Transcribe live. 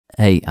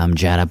Hey, I'm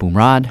Jada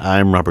Boomrod.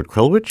 I'm Robert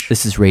Krulwich.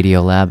 This is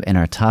RadioLab, and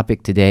our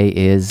topic today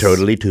is...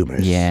 Totally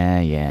tumors.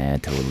 Yeah,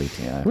 totally.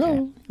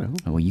 Okay.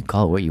 Well, you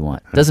call it what you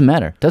want. Doesn't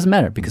matter,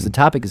 because the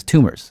topic is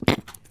tumors.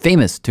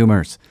 Famous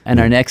tumors. And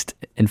our next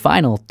and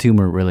final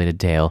tumor-related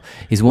tale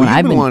is one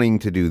I've been wanting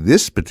to do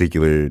this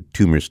particular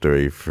tumor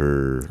story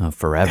for...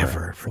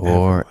 forever.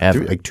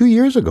 Like 2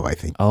 years ago, I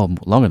think. Oh,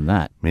 longer than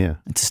that. Yeah.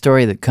 It's a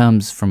story that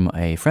comes from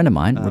a friend of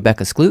mine,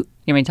 Rebecca Skloot.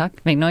 You want me to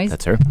talk? Make noise?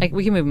 That's her.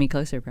 We can move me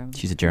closer, probably.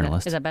 She's a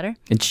journalist. Is that better?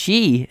 And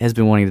she has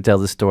been wanting to tell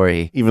this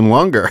story... Even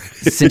longer.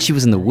 since she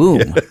was in the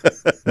womb.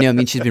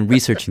 She's been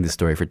researching this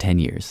story for 10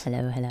 years.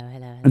 Hello.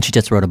 And she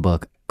just wrote a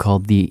book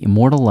called The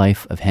Immortal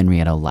Life of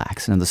Henrietta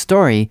Lacks. And the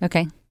story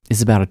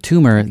is about a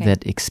tumor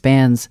that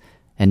expands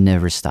and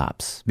never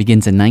stops.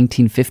 Begins in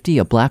 1950.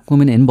 A black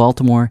woman in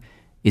Baltimore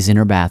is in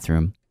her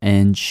bathroom,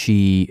 and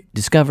she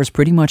discovers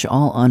pretty much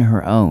all on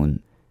her own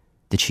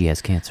that she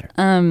has cancer.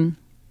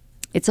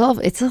 It's a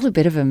little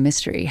bit of a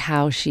mystery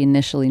how she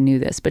initially knew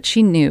this, but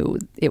she knew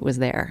it was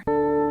there.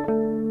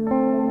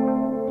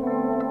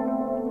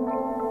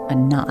 A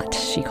knot,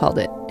 she called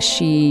it.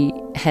 She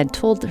had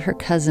told her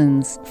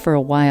cousins for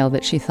a while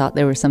that she thought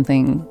there was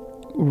something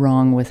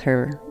wrong with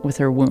her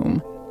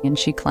womb. And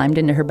she climbed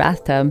into her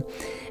bathtub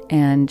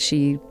and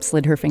she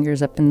slid her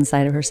fingers up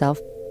inside of herself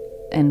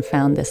and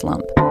found this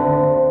lump.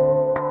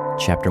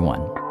 Chapter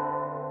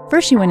 1.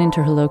 First, she went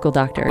into her local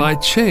doctor. By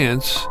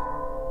chance,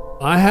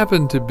 I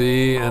happened to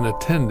be an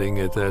attending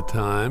at that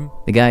time.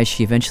 The guy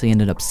she eventually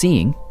ended up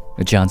seeing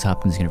at Johns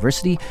Hopkins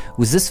University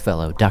was this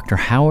fellow, Dr.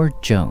 Howard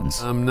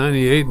Jones. I'm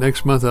 98.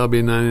 Next month, I'll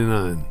be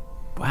 99.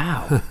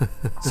 Wow.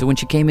 So when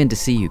she came in to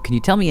see you, can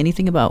you tell me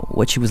anything about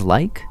what she was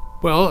like?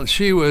 Well,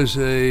 she was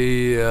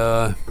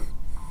a...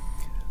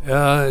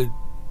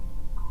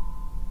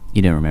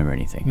 You don't remember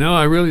anything? No,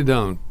 I really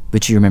don't.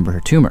 But you remember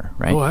her tumor,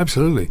 right? Oh,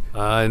 absolutely.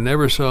 I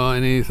never saw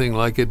anything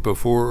like it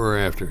before or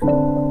after.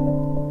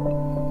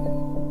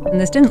 And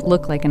this didn't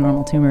look like a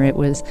normal tumor. It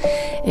was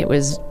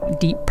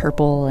deep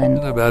purple and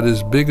about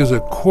as big as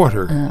a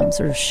quarter.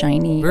 Sort of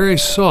shiny. Very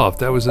soft.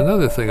 That was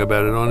another thing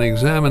about it. On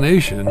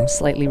examination,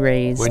 slightly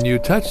raised. When you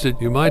touched it,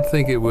 you might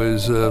think it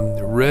was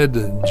red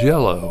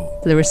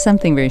Jell-O. There was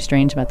something very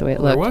strange about the way it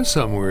looked. There was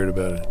something weird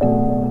about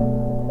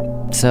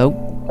it. So,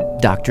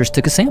 doctors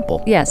took a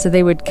sample. Yeah, so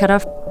they would cut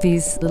off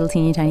these little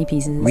teeny tiny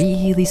pieces.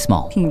 Really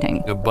small. Teeny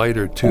tiny. A bite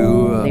or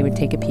two. They would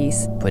take a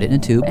piece. Put it in a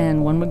tube.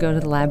 And one would go to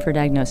the lab for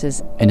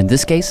diagnosis. And in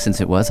this case, since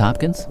it was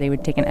Hopkins, they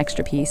would take an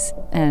extra piece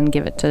and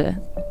give it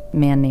to a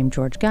man named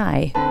George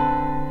Guy.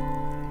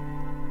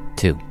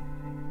 2.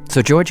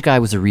 So George Guy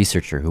was a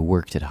researcher who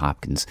worked at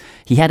Hopkins.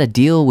 He had a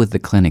deal with the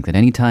clinic that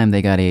anytime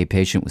they got a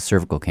patient with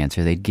cervical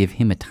cancer, they'd give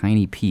him a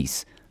tiny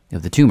piece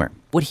of the tumor.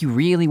 What he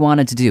really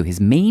wanted to do, his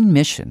main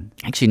mission,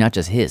 actually not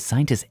just his,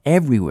 scientists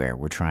everywhere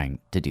were trying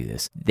to do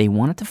this. They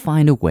wanted to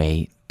find a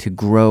way to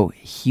grow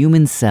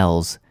human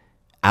cells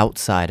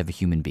outside of a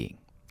human being.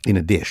 In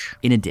a dish.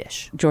 In a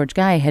dish. George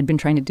Guy had been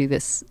trying to do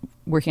this,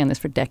 working on this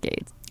for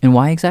decades. And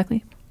why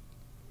exactly?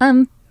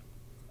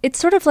 It's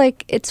sort of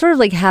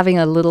like having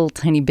a little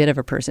tiny bit of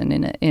a person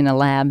in a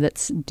lab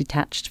that's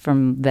detached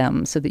from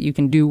them so that you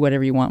can do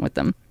whatever you want with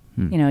them.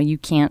 You know, you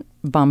can't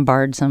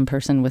bombard some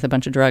person with a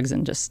bunch of drugs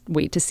and just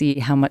wait to see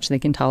how much they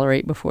can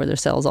tolerate before their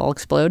cells all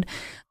explode.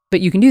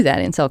 But you can do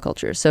that in cell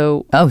culture.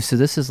 So so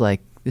this is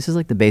like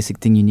the basic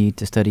thing you need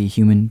to study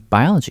human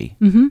biology.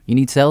 Mm-hmm. You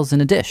need cells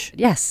in a dish.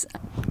 Yes.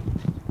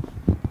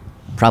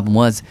 Problem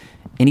was,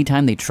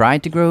 anytime they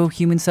tried to grow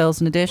human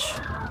cells in a dish,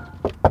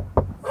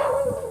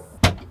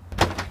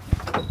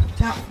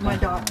 my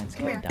dog.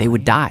 They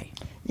would die.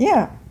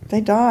 Yeah,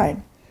 they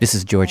died. This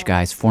is George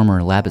Guy's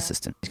former lab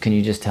assistant. Can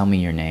you just tell me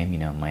your name? You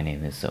know, my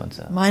name is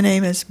so-and-so. My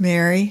name is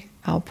Mary.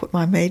 I'll put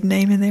my maiden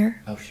name in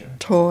there. Oh, sure.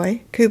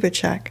 Toy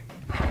Kubitschek.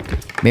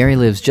 Mary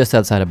lives just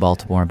outside of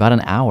Baltimore, about an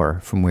hour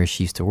from where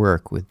she used to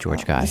work with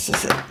George Guy. This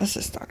is it. This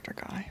is Dr.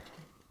 Guy.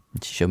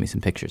 And she showed me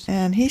some pictures.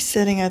 And he's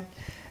sitting at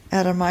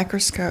a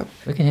microscope.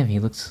 Look at him.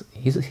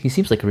 He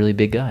seems like a really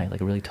big guy,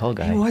 like a really tall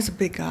guy. He was a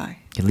big guy.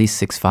 At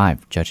least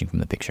 6'5", judging from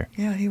the picture.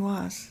 Yeah, he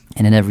was.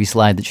 And in every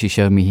slide that she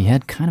showed me, he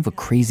had kind of a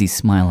crazy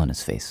smile on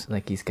his face.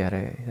 Like he's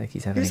having a good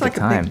time. He was like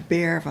a big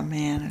bear of a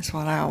man, is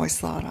what I always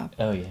thought of.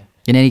 Oh, yeah.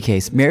 In any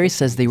case, Mary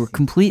says they were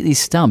completely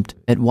stumped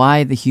at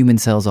why the human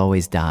cells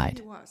always died.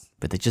 He was.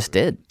 But they just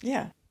did.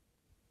 Yeah.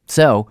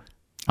 So,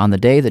 on the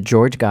day that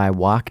George Guy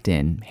walked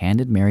in,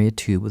 handed Mary a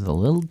tube with a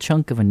little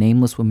chunk of a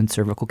nameless woman's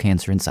cervical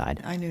cancer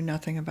inside. I knew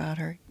nothing about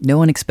her. No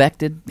one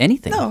expected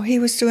anything. No, he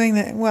was doing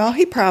that. Well,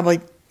 he probably,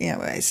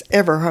 is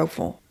ever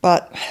hopeful.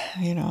 But,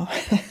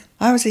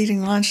 I was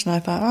eating lunch and I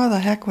thought, oh, the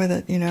heck with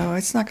it.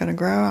 It's not going to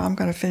grow. I'm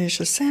going to finish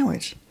this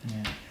sandwich. Yeah.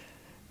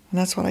 And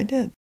that's what I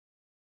did.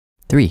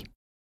 3.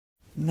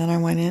 And then I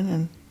went in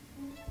and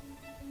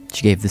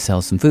she gave the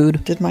cells some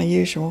food. Did my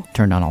usual.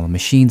 Turned on all the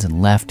machines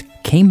and left.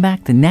 Came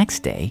back the next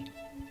day.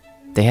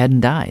 They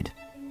hadn't died.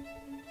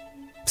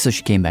 So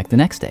she came back the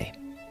next day.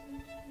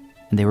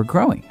 And they were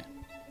growing.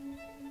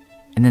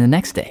 And then the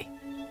next day.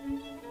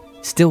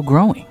 Still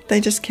growing. They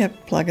just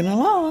kept plugging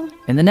along.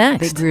 And the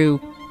next. They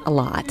grew a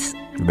lot.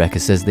 Rebecca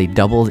says they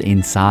doubled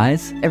in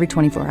size. Every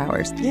 24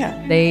 hours.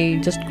 Yeah. They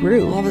just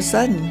grew. All of a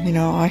sudden, you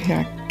know, I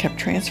kept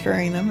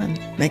transferring them and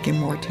making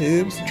more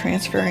tubes,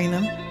 transferring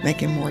them,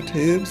 making more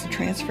tubes,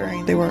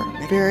 transferring. They were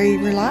very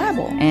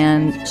reliable.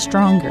 And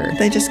stronger.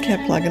 They just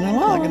kept plugging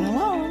along.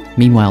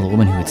 Meanwhile, the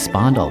woman who had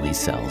spawned all these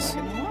cells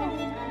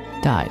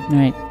died.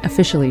 Right.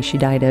 Officially, she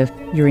died of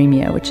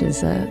uremia, which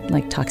is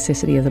like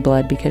toxicity of the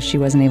blood because she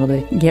wasn't able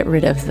to get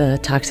rid of the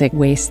toxic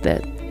waste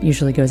that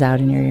usually goes out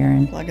in your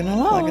urine. Plugging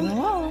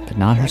along. But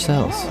not her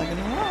cells.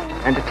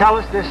 And to tell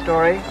us this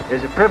story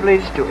is a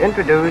privilege to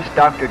introduce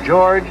Dr.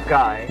 George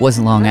Guy. It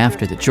wasn't long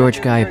after that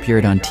George Guy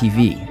appeared on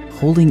TV,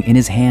 holding in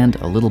his hand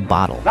a little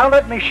bottle. Now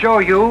let me show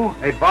you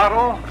a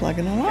bottle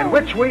Plugging along. in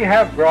which we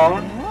have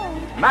grown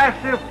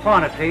massive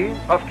quantities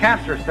of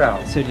cancer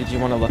cells. So did you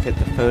want to look at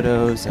the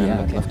photos?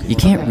 And You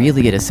can't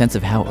really get a sense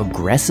of how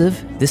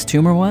aggressive this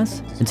tumor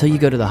was until you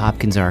go to the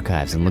Hopkins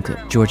archives and look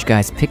at George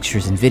Guy's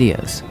pictures and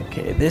videos.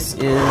 Okay, this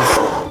is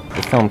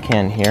the film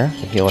can here,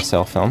 the HeLa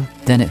cell film.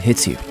 Then it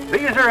hits you.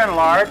 These are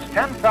enlarged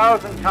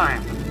 10,000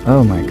 times.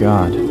 Oh my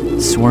God.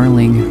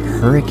 Swirling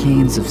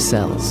hurricanes of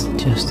cells,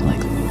 just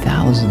like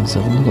thousands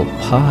of little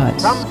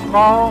pods Some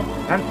small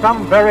and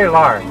some very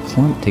large.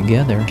 clumped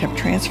together. Kept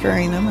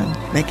transferring them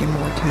and making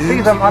more tubes.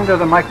 See them under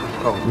the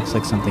microscope. Looks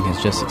like something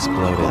has just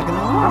exploded. Plugging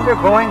along.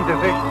 Undergoing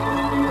division.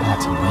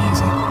 That's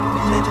amazing.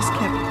 And they just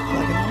kept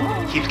plugging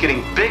along. Keeps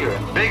getting bigger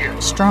and bigger.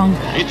 Stronger.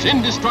 It's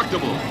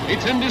indestructible.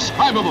 It's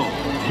indescribable.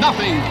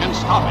 Nothing can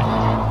stop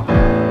it.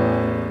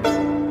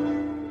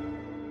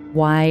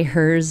 Why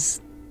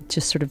hers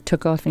just sort of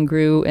took off and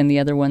grew and the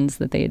other ones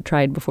that they had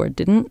tried before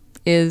didn't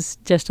is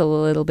just a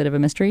little bit of a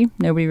mystery.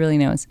 Nobody really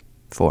knows.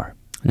 4.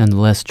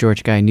 Nonetheless,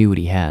 George Guy knew what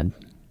he had.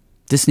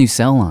 This new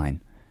cell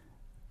line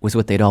was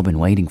what they'd all been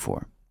waiting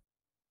for.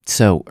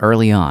 So,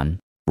 early on,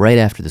 right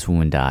after this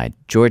woman died,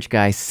 George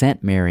Guy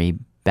sent Mary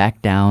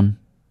back down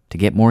to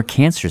get more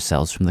cancer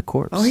cells from the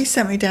corpse. Oh, he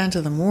sent me down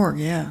to the morgue,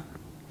 yeah.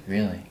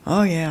 Really?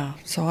 Oh, yeah.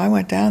 So I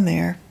went down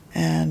there,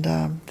 and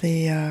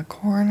the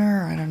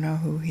coroner, I don't know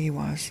who he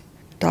was,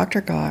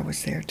 Dr. Guy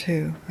was there,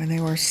 too. And they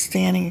were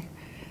standing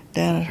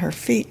down at her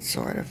feet,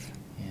 sort of.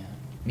 Yeah.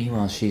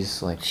 Meanwhile,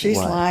 she's like, She's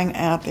what? lying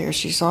out there.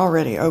 She's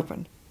already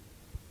open.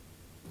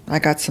 I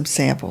got some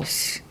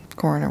samples. The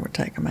coroner would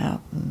take them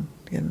out and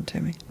give them to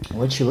me.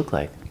 What did she look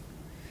like?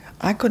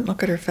 I couldn't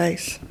look at her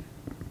face.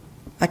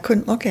 I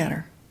couldn't look at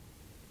her.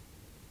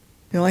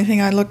 The only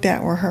thing I looked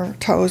at were her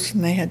toes,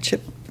 and they had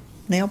chipped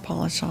nail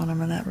polish on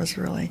them, and that was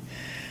really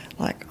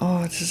like,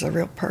 oh, this is a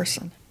real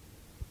person.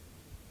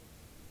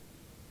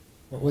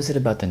 What was it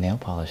about the nail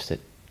polish that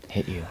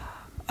hit you?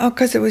 Oh,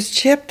 because it was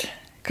chipped.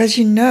 Because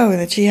you know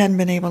that she hadn't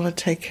been able to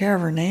take care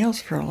of her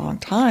nails for a long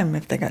time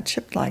if they got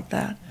chipped like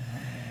that.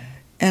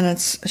 And it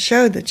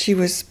showed that she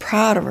was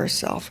proud of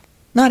herself.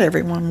 Not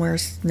everyone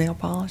wears nail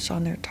polish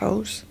on their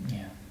toes.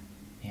 Yeah.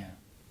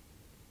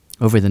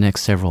 Over the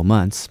next several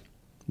months,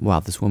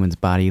 while this woman's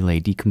body lay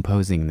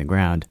decomposing in the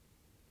ground,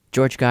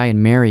 George Guy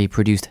and Mary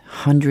produced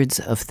hundreds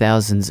of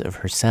thousands of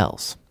her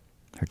cells,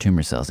 her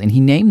tumor cells, and he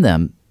named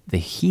them the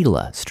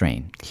HeLa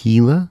strain.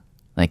 HeLa?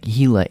 Like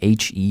HeLa,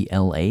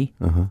 H-E-L-A.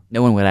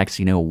 No one would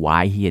actually know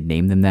why he had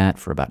named them that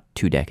for about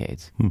 2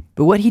 decades.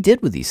 But what he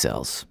did with these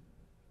cells,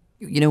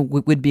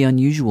 would be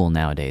unusual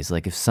nowadays.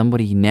 Like if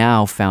somebody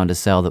now found a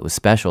cell that was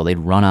special, they'd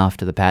run off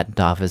to the patent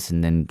office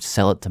and then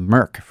sell it to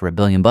Merck for $1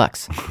 billion.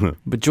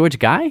 But George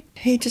Guy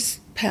He just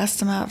passed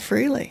them out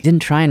freely.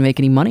 didn't try and make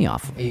any money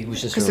off them.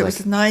 Because it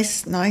was a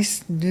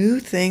nice new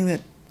thing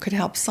that could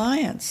help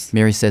science.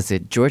 Mary says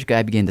that George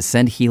Guy began to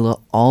send HeLa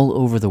all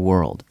over the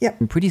world. Yep.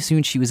 And pretty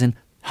soon she was in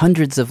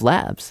hundreds of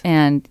labs.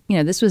 And,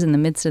 this was in the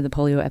midst of the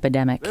polio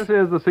epidemic. This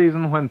is the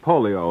season when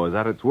polio is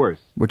at its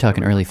worst. We're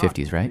talking early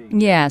 50s, right?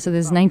 Yeah, so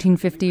this is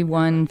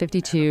 1951,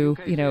 52,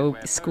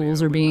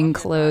 schools are being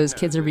closed,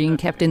 kids are being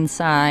kept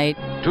inside.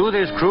 To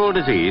this cruel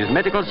disease,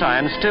 medical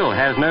science still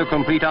has no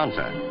complete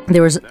answer.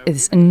 There was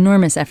this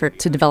enormous effort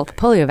to develop a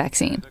polio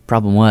vaccine.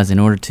 Problem was, in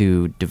order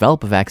to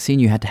develop a vaccine,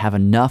 you had to have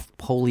enough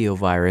polio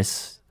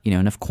virus,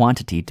 enough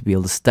quantity to be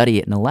able to study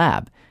it in a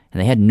lab. And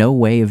they had no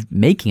way of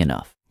making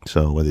enough.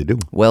 So what did they do?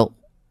 Well,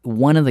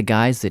 one of the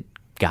guys that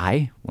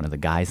Guy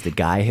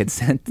had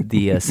sent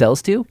the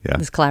cells to,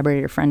 This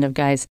collaborator friend of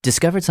Guy's,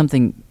 discovered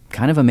something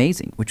kind of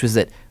amazing, which was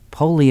that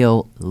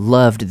polio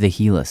loved the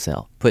HeLa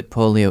cell. Put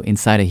polio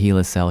inside a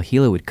HeLa cell,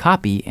 HeLa would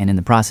copy and in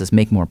the process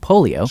make more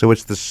polio. So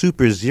it's the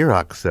super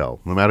Xerox cell.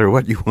 No matter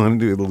what you want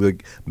to do, it'll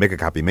like, make a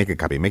copy, make a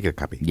copy, make a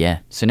copy. Yeah.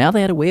 So now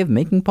they had a way of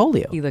making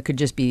polio. HeLa could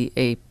just be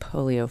a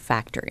polio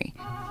factory.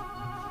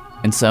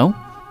 And so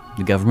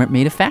the government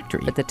made a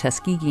factory. But the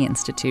Tuskegee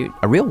Institute,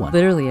 A real one.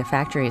 literally a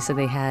factory. So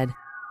they had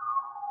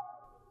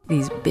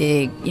these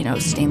big,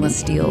 stainless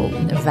steel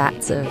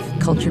vats of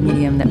culture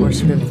medium that were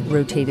sort of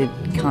rotated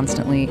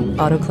constantly.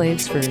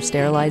 Autoclaves for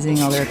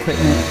sterilizing all their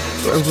equipment.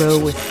 A row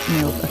with,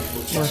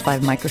 4 or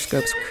 5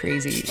 microscopes,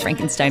 crazy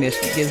Frankensteinish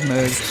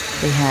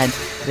gizmos. They had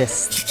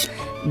this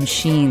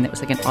machine that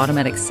was like an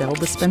automatic cell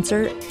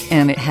dispenser,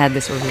 and it had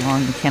this sort of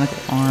long mechanical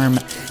arm.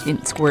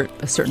 It'd squirt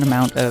a certain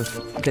amount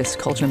of this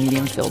culture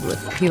medium filled with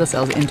HeLa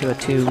cells into a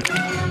tube.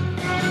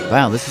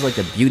 Wow, this is like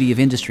the beauty of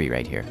industry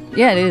right here.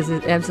 Yeah, it is,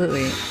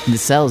 absolutely. And the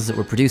cells that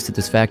were produced at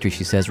this factory,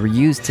 she says, were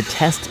used to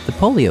test the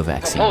polio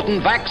vaccine. A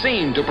potent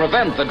vaccine to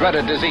prevent the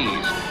dreaded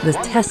disease. The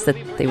tests that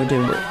they were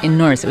doing were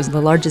enormous. It was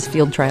the largest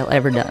field trial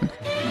ever done.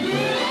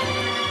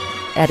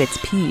 At its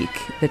peak,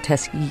 the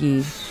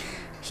Tuskegee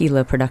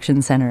HeLa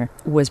Production Center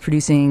was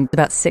producing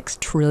about 6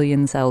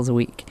 trillion cells a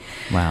week.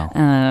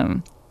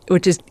 Wow.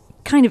 Which is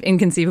kind of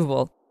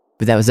inconceivable.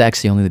 But that was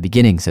actually only the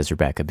beginning, says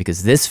Rebecca,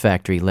 because this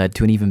factory led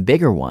to an even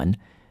bigger one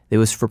that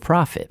was for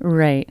profit.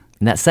 Right.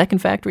 And that second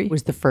factory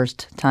was the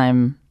first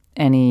time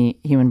any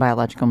human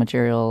biological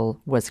material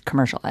was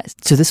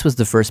commercialized. So this was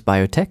the first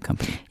biotech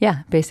company?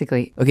 Yeah,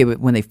 basically. Okay, but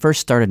when they first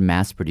started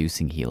mass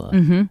producing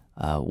HeLa,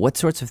 what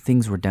sorts of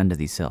things were done to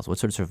these cells? What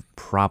sorts of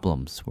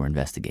problems were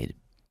investigated?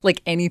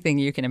 Like anything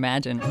you can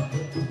imagine.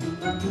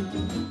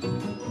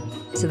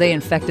 So they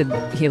infected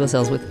HeLa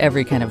cells with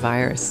every kind of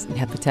virus: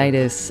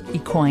 hepatitis,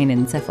 equine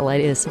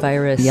encephalitis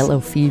virus,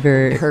 yellow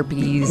fever,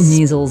 herpes,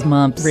 measles,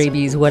 mumps,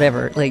 rabies,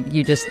 whatever. Like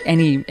you just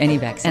any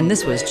vaccine. And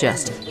this was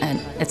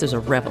it was a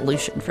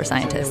revolution for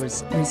scientists. There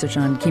was research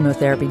on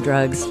chemotherapy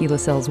drugs. HeLa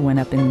cells went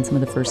up in some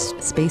of the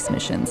first space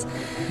missions.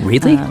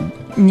 Really?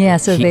 Yeah,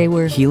 so they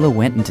were... HeLa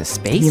went into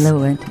space? HeLa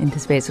went into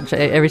space. Which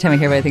every time I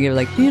hear about it, I think of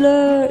like,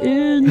 HeLa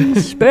in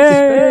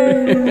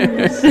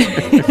space!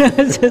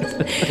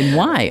 And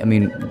why? I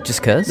mean,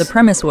 just because? The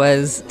premise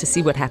was to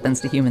see what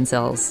happens to human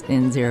cells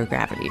in zero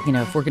gravity. You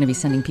know, if we're going to be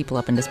sending people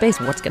up into space,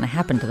 what's going to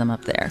happen to them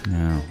up there?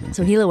 Oh.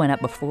 So HeLa went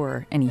up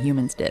before any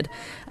humans did.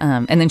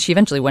 And then she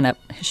eventually went up,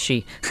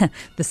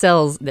 the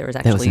cells, there was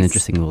actually... That was an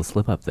interesting little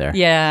slip up there.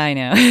 Yeah, I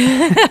know.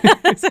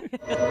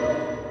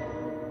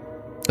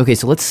 Okay,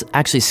 so let's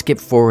actually skip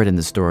forward in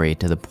the story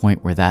to the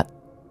point where that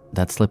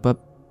slip up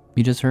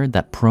you just heard,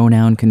 that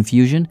pronoun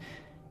confusion,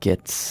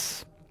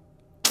 gets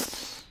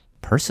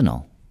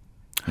personal.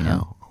 You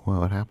know? Well,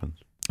 what happens?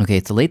 Okay,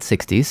 it's the late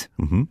 60s,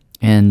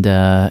 and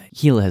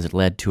HeLa has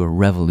led to a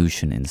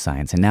revolution in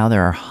science, and now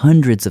there are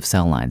hundreds of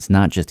cell lines,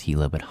 not just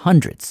HeLa, but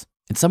hundreds.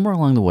 And somewhere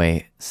along the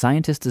way,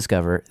 scientists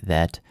discover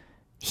that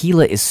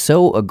HeLa is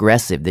so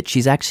aggressive that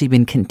she's actually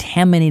been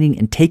contaminating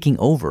and taking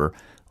over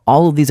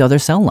all of these other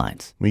cell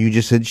lines. Well, you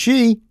just said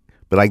she,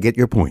 but I get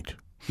your point.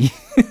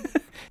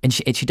 And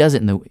she does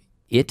it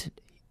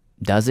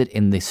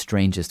in the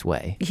strangest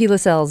way. HeLa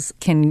cells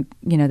can,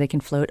 they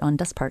can float on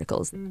dust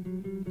particles.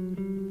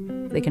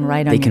 They can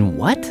ride on... They can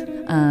what?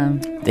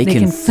 They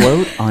can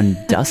float on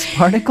dust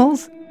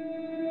particles?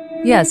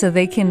 Yeah, so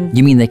they can...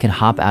 You mean they can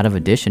hop out of a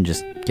dish and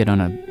just get on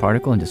a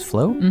particle and just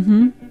float?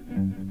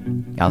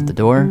 Mm-hmm. Out the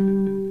door?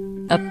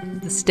 Up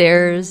the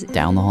stairs.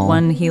 Down the hall?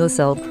 One HeLa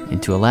cell...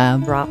 Into a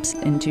lab? Drops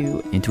into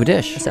a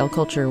dish. A cell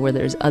culture where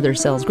there's other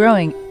cells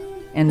growing.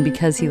 And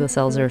because HeLa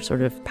cells are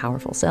sort of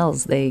powerful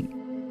cells, they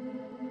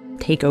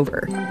take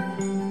over.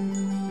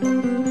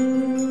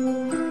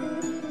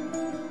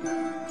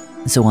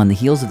 So on the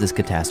heels of this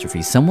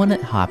catastrophe, someone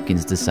at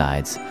Hopkins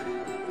decides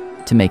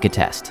to make a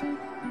test.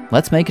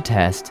 Let's make a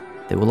test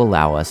that will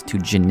allow us to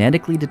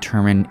genetically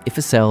determine if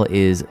a cell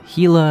is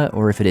HeLa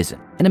or if it isn't.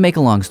 And to make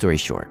a long story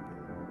short,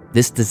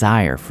 this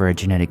desire for a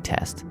genetic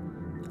test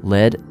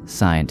led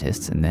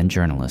scientists and then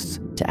journalists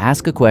to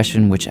ask a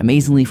question which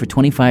amazingly for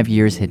 25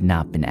 years had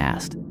not been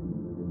asked.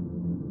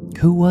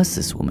 Who was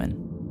this woman?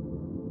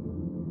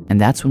 And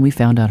that's when we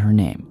found out her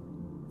name.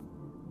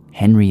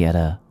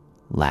 Henrietta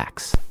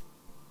Lacks.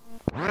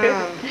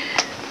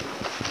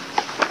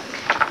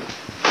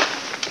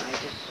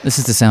 This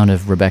is the sound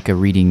of Rebecca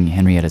reading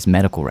Henrietta's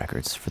medical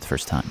records for the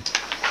first time.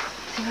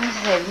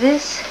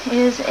 This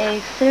is a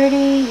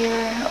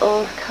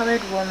 30-year-old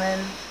colored woman.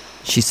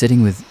 She's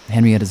sitting with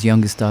Henrietta's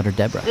youngest daughter,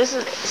 Deborah. This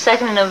is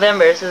 2nd of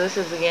November, so this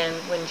is again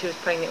when she was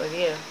pregnant with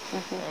you.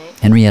 Right?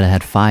 Henrietta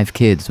had 5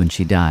 kids when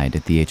she died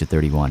at the age of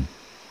 31.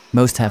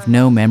 Most have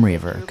no memory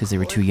of her because they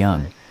were too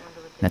young.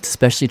 That's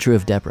especially true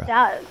of Deborah.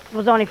 I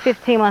was only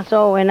 15 months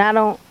old, and I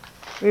don't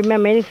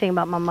remember anything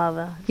about my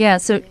mother. Yeah,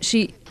 so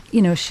she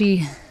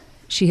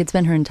had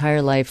spent her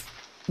entire life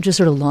just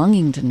sort of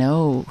longing to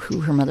know who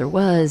her mother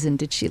was, and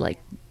did she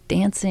like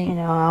dancing?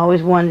 I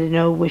always wanted to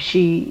know what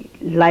she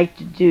liked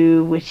to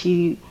do, where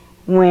she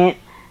went,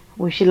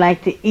 what she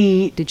liked to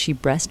eat. Did she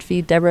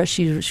breastfeed Deborah?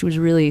 She was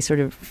really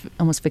sort of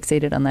almost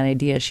fixated on that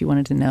idea. She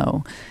wanted to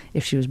know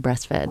if she was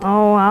breastfed.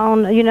 Oh, I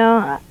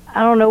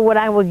don't know what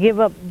I would give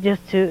up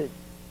just to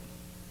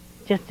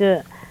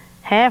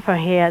have her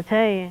here, I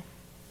tell you.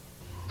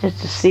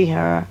 Just to see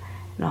her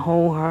and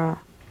hold her.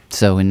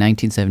 So in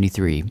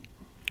 1973,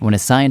 when a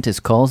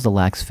scientist calls the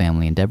Lacks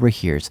family and Deborah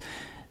hears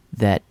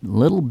that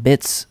little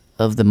bits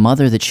of the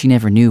mother that she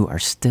never knew are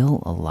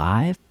still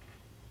alive,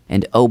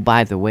 and oh,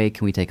 by the way,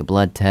 can we take a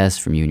blood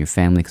test from you and your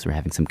family because we're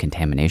having some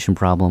contamination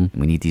problem?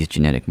 We need these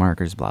genetic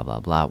markers, blah, blah,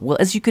 blah. Well,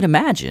 as you could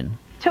imagine...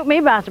 It took me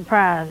by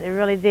surprise. It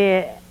really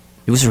did.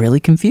 It was really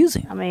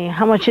confusing. I mean,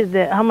 how much of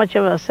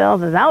our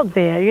cells is out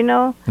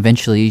there,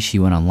 Eventually, she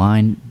went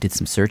online, did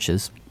some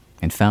searches,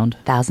 And found?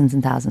 Thousands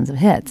and thousands of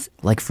hits.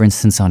 Like, for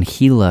instance, on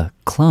Gila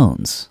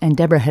clones. And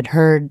Deborah had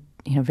heard,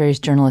 various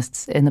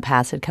journalists in the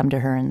past had come to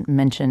her and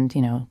mentioned,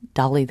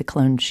 Dolly the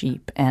cloned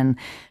sheep and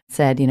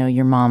said,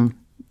 your mom,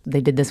 they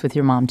did this with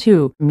your mom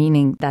too,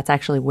 meaning that's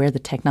actually where the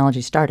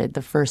technology started.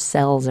 The first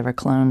cells ever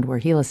cloned were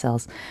HeLa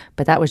cells,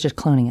 but that was just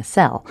cloning a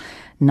cell,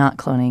 not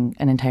cloning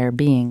an entire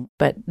being.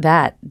 But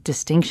that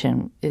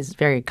distinction is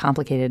very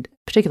complicated,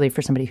 particularly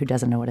for somebody who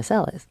doesn't know what a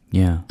cell is.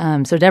 Yeah.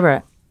 So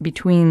Deborah,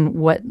 between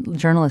what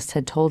journalists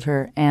had told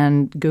her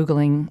and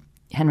Googling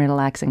Henrietta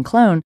Lacks and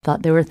clone,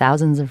 thought there were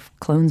thousands of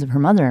clones of her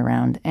mother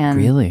around. And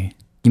really?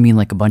 You mean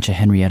like a bunch of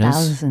Henriettas?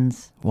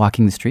 Thousands.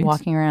 Walking the streets?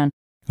 Walking around.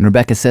 And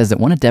Rebecca says that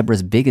one of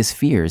Deborah's biggest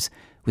fears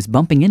was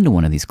bumping into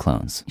one of these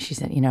clones. She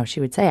said,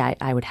 she would say,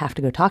 I would have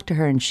to go talk to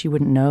her and she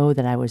wouldn't know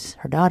that I was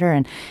her daughter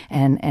and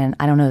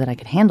I don't know that I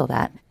could handle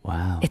that.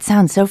 Wow. It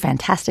sounds so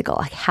fantastical.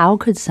 Like, how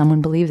could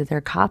someone believe that there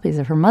are copies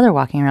of her mother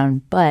walking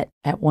around? But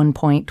at one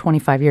point,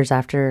 25 years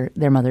after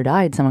their mother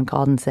died, someone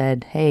called and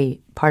said, hey,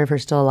 part of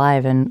her's still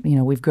alive and,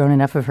 we've grown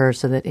enough of her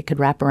so that it could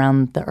wrap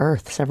around the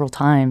earth several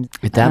times.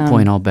 At that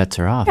point, all bets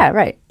are off. Yeah,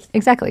 right.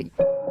 Exactly.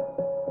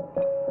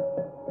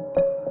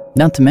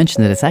 Not to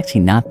mention that it's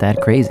actually not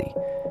that crazy,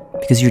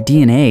 because your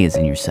DNA is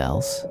in your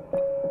cells.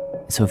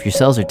 So if your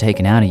cells are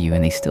taken out of you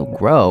and they still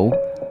grow,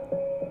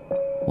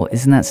 well,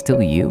 isn't that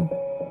still you?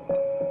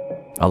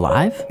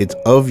 Alive? It's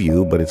of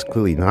you, but it's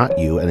clearly not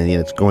you, and then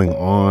it's going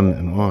on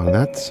and on.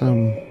 That's,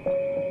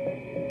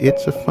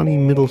 it's a funny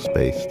middle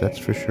space, that's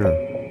for sure.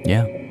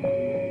 Yeah.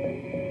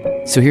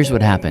 So here's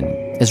what happened.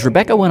 As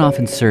Rebecca went off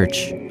in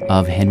search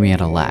of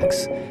Henrietta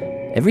Lacks,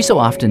 every so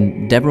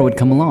often, Deborah would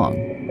come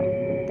along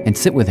and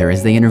sit with her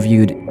as they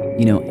interviewed,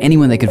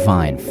 anyone they could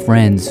find,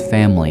 friends,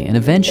 family, and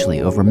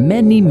eventually, over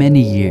many,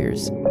 many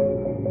years,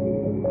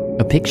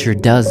 a picture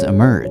does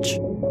emerge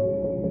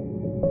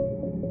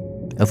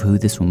of who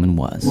this woman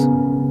was.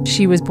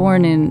 She was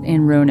born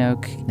in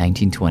Roanoke.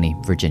 1920,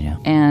 Virginia.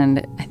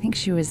 And I think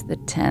she was the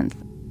 10th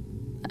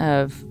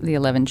of the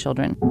 11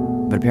 children.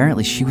 But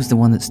apparently she was the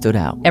one that stood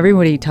out.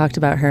 Everybody talked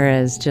about her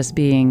as just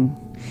being,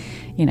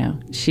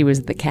 she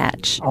was the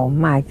catch. Oh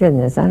my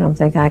goodness, I don't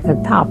think I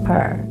could top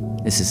her.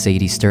 This is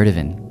Sadie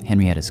Sturdivant,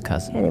 Henrietta's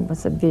cousin. Henny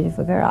was a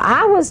beautiful girl.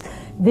 I was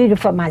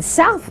beautiful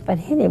myself, but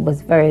Henny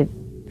was very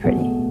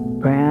pretty.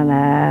 Brown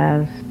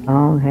eyes,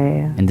 long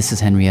hair. And this is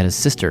Henrietta's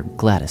sister,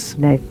 Gladys.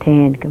 That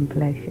tan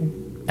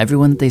complexion.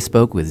 Everyone that they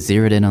spoke with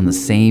zeroed in on the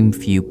same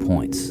few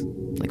points.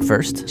 Like,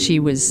 first,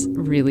 she was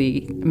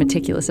really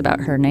meticulous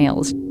about her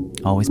nails.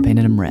 Always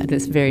painted them red.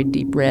 This very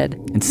deep red.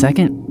 And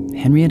second,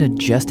 Henrietta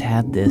just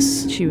had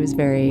this... She was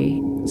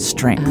very...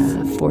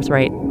 strength.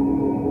 Forthright.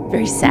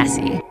 Very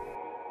sassy.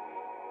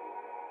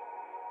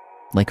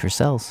 Like her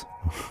cells.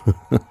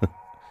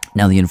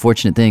 Now, the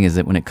unfortunate thing is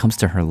that when it comes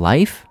to her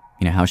life,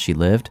 how she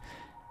lived,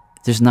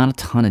 there's not a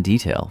ton of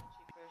detail.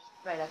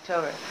 Right,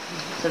 October.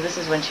 So this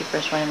is when she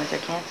first went in with her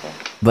cancer.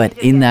 But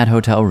in that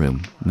hotel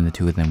room, when the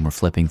two of them were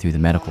flipping through the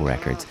medical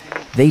records,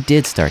 they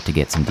did start to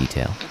get some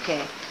detail.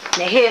 Okay,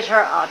 now here's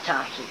her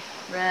autopsy.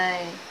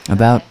 Right.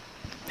 About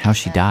how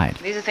she died.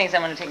 These are things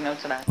I'm going to take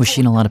notes about. Was she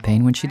in a lot of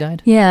pain when she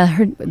died?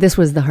 Yeah, this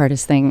was the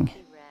hardest thing.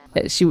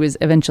 She was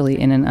eventually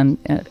in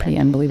a pretty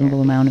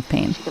unbelievable amount of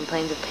pain. She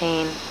complains of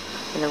pain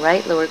in the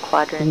right lower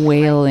quadrant.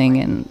 Wailing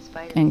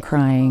and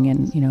crying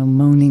and,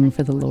 moaning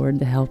for the Lord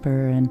to help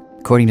her. And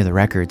according to the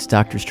records,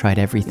 doctors tried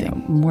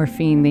everything.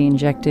 Morphine, they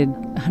injected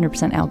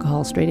 100%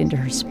 alcohol straight into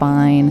her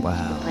spine.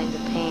 Wow. Complains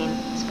of pain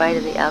in spite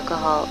of the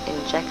alcohol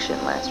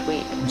injection last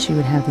week. And she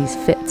would have these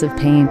fits of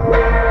pain.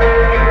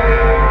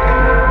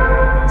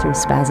 Sort of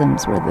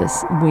spasms where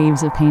this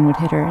waves of pain would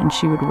hit her and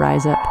she would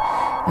rise up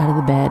out of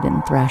the bed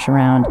and thrash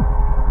around.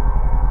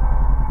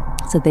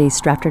 So they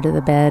strapped her to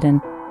the bed,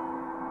 and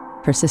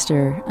her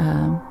sister,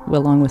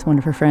 along with one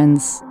of her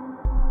friends,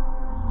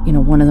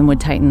 one of them would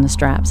tighten the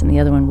straps and the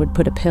other one would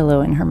put a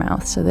pillow in her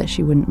mouth so that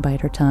she wouldn't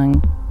bite her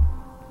tongue.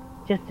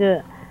 Just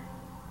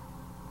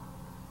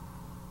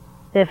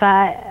if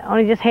I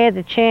only just had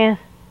the chance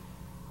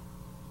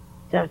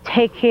to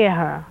take care of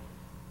her.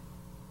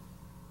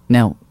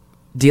 Now,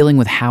 dealing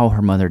with how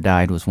her mother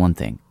died was one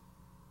thing,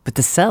 but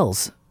the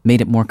cells made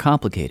it more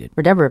complicated.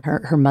 For Deborah,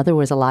 her mother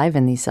was alive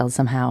in these cells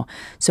somehow.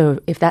 So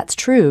if that's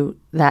true,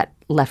 that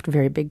left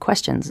very big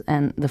questions.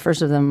 And the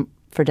first of them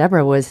for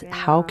Deborah was,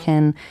 how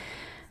can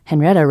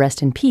Henrietta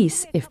rest in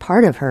peace if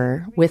part of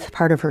her, with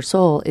part of her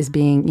soul, is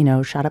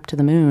being, shot up to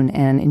the moon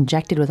and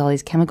injected with all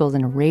these chemicals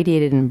and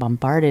irradiated and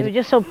bombarded? It was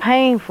just so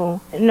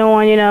painful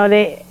knowing,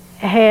 they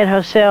had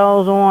her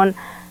cells on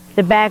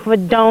the back of a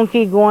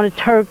donkey, going to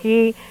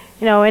Turkey,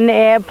 in the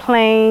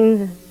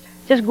airplanes,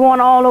 just going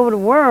all over the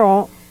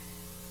world.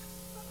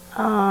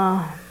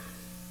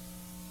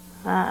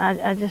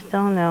 I just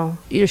don't know.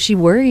 She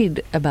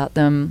worried about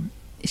them.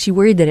 She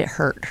worried that it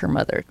hurt her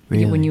mother.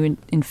 Really? When you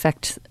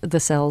infect the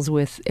cells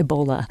with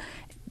Ebola,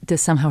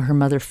 does somehow her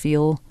mother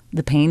feel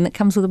the pain that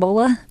comes with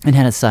Ebola? And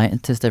had a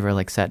scientist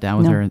ever sat down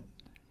with her?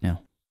 No. I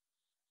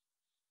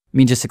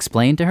mean, just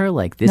explain to her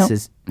this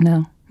is...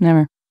 No,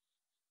 never.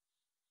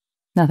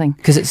 Nothing.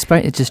 Because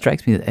it just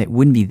strikes me that it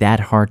wouldn't be that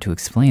hard to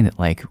explain that,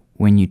 like,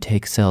 when you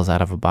take cells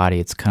out of a body,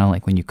 it's kind of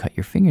like when you cut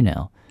your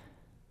fingernail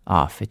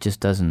off. It just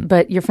doesn't...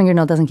 But your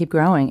fingernail doesn't keep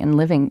growing and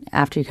living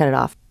after you cut it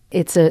off.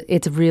 It's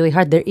really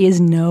hard. There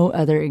is no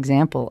other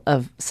example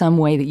of some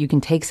way that you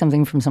can take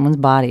something from someone's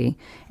body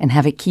and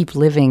have it keep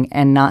living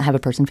and not have a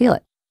person feel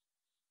it.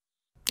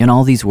 And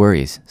all these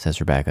worries, says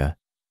Rebecca,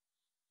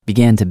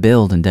 began to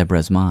build in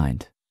Deborah's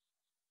mind.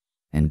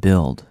 And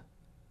build.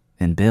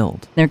 And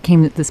build. There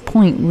came at this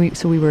point,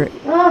 we were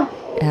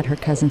at her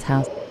cousin's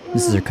house.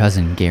 This is her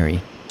cousin,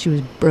 Gary. She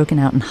was broken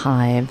out in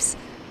hives,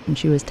 and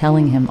she was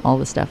telling him all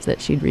the stuff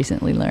that she'd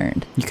recently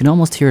learned. You can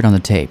almost hear it on the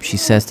tape. She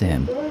says to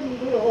him,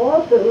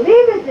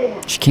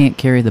 she can't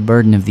carry the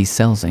burden of these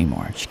cells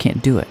anymore. She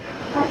can't do it.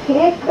 I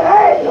can't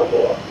carry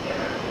it.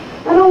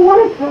 I don't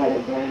want to carry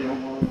it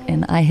anymore.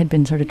 And I had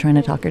been sort of trying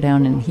to talk her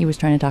down, and he was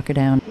trying to talk her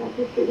down.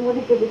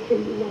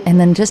 And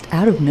then just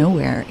out of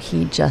nowhere,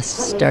 he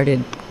just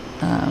started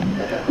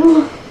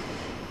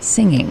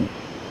singing.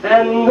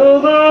 And the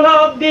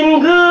Lord been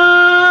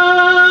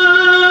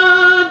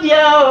good,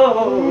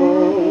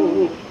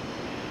 yo.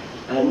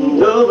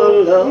 And the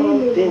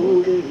Lord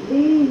been good.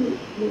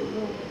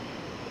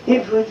 He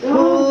put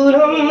food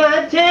on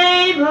my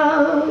table.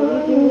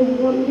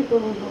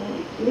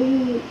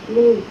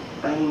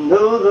 I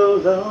know the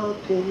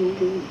Lord been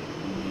good.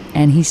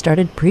 And he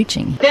started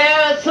preaching.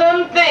 There are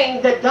some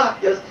things that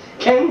doctors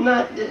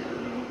cannot do.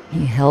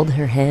 He held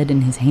her head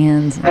in his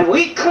hands. And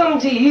we come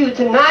to you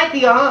tonight,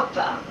 the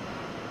author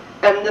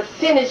and the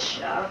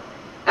finisher of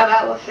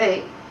our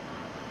faith.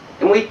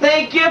 And we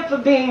thank you for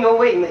being a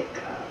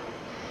waymaker.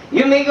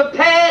 You make a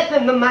path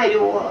in the mighty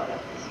waters.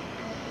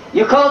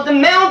 You cause the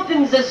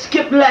mountains to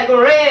skip like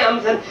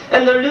rams and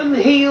the little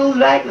hills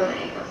like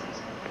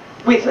lambs.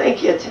 We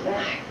thank you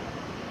tonight.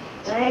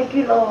 Thank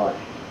you, Lord.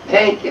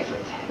 Thank you for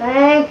that.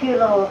 Thank you,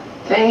 Lord.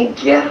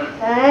 Thank you.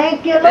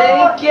 Thank you, Lord.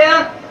 Thank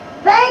you.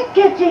 Thank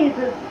you,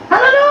 Jesus.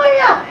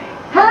 Hallelujah.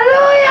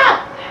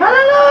 Hallelujah.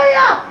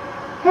 Hallelujah.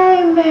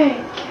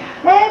 Amen.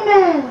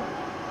 Amen.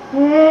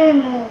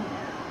 Amen.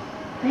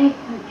 Thank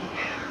you, Jesus.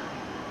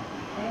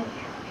 Thank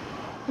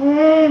you.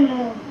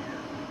 Amen.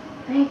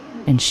 Thank you.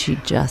 And she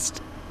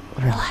just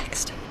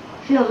relaxed. I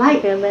feel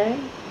light, Mary.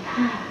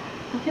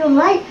 I feel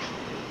light.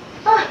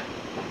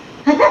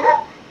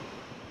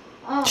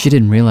 She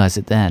didn't realize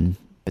it then,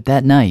 but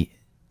that night,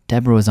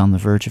 Deborah was on the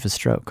verge of a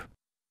stroke.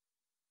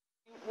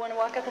 You want to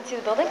walk up and see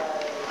the building?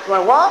 You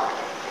want to walk?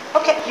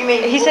 Okay, you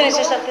mean... He said it's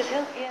just up this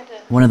hill? Yeah.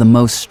 One of the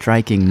most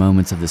striking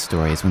moments of the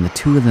story is when the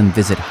two of them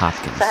visit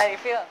Hopkins. So how do you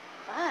feel?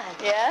 Fine.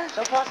 Yeah?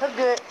 So far, so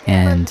good.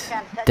 And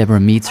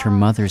Deborah meets her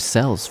mother's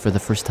cells for the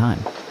first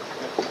time.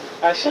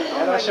 I'll show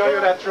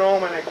you that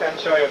room and I can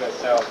show you the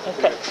cells.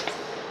 Okay.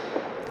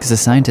 Because the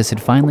scientist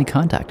had finally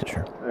contacted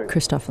her.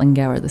 Christoph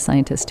Lingauer, the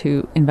scientist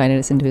who invited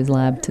us into his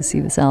lab to see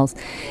the cells,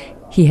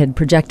 he had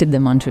projected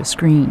them onto a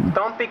screen.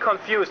 Don't be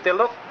confused. They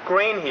look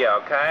green here,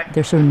 okay?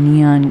 They're sort of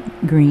neon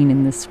green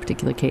in this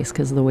particular case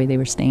because of the way they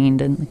were stained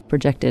and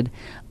projected.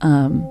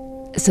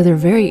 So they're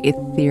very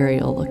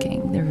ethereal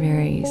looking. They're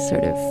very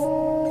sort of,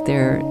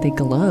 they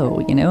glow,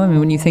 you know? I mean,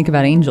 when you think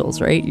about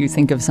angels, right? You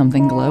think of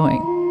something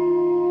glowing.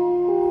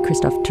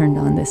 Christoph turned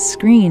on this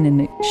screen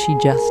and she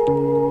just,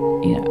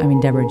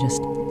 Deborah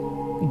just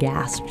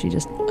gasped. She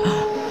just,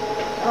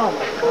 Oh,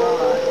 my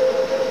God.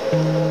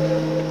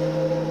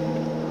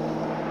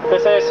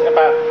 This is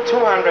about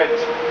 200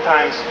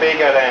 times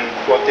bigger than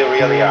what they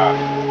really are.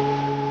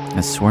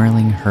 A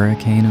swirling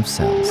hurricane of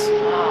cells.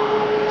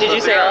 Did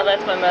you say, oh,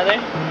 that's my mother?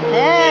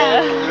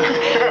 Yeah.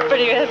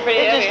 pretty heavy.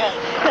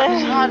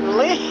 It's hard to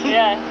believe.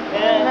 Yeah.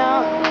 You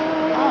know?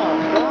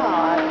 Oh,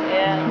 God.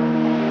 Yeah.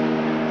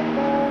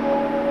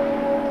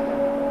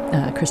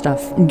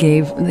 Christoph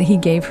gave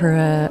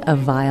her a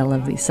vial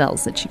of these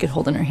cells that she could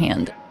hold in her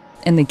hand.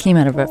 And they came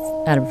out of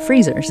a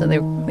freezer, so they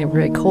were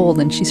very cold.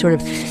 And she sort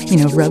of,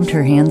 rubbed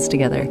her hands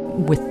together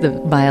with the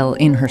vial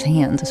in her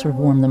hand to sort of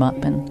warm them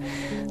up and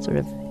sort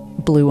of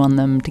blew on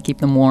them to keep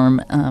them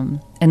warm.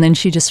 And then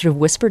she just sort of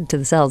whispered to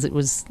the cells. It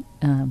was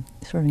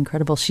sort of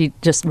incredible. She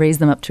just raised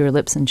them up to her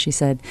lips and she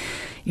said,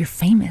 "You're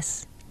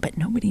famous, but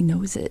nobody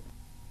knows it."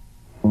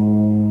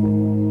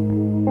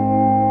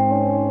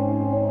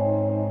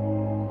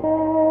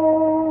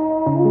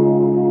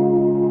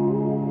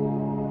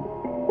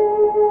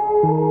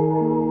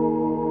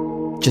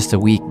 Just a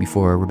week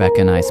before Rebecca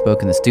and I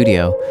spoke in the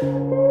studio,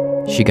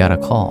 she got a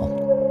call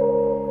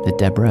that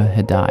Deborah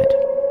had died.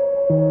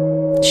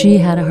 She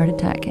had a heart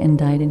attack and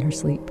died in her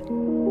sleep.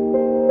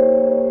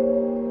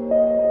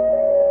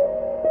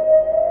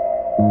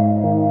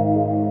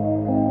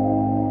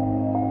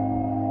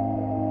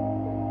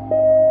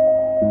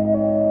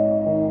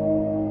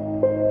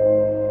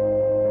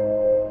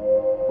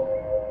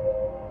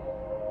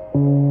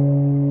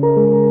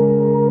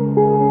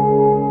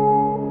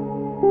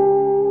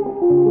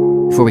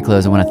 Before we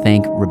close, I want to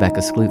thank Rebecca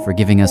Skloot for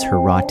giving us her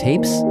raw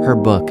tapes. Her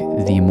book,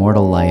 The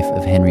Immortal Life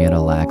of Henrietta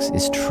Lacks,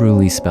 is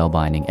truly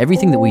spellbinding.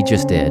 Everything that we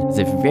just did is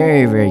a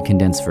very, very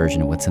condensed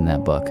version of what's in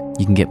that book.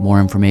 You can get more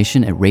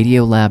information at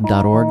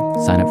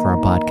radiolab.org. Sign up for our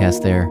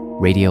podcast there,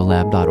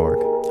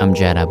 radiolab.org. I'm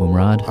Jad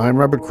Abumrad. I'm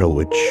Robert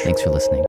Krulwich. Thanks for listening.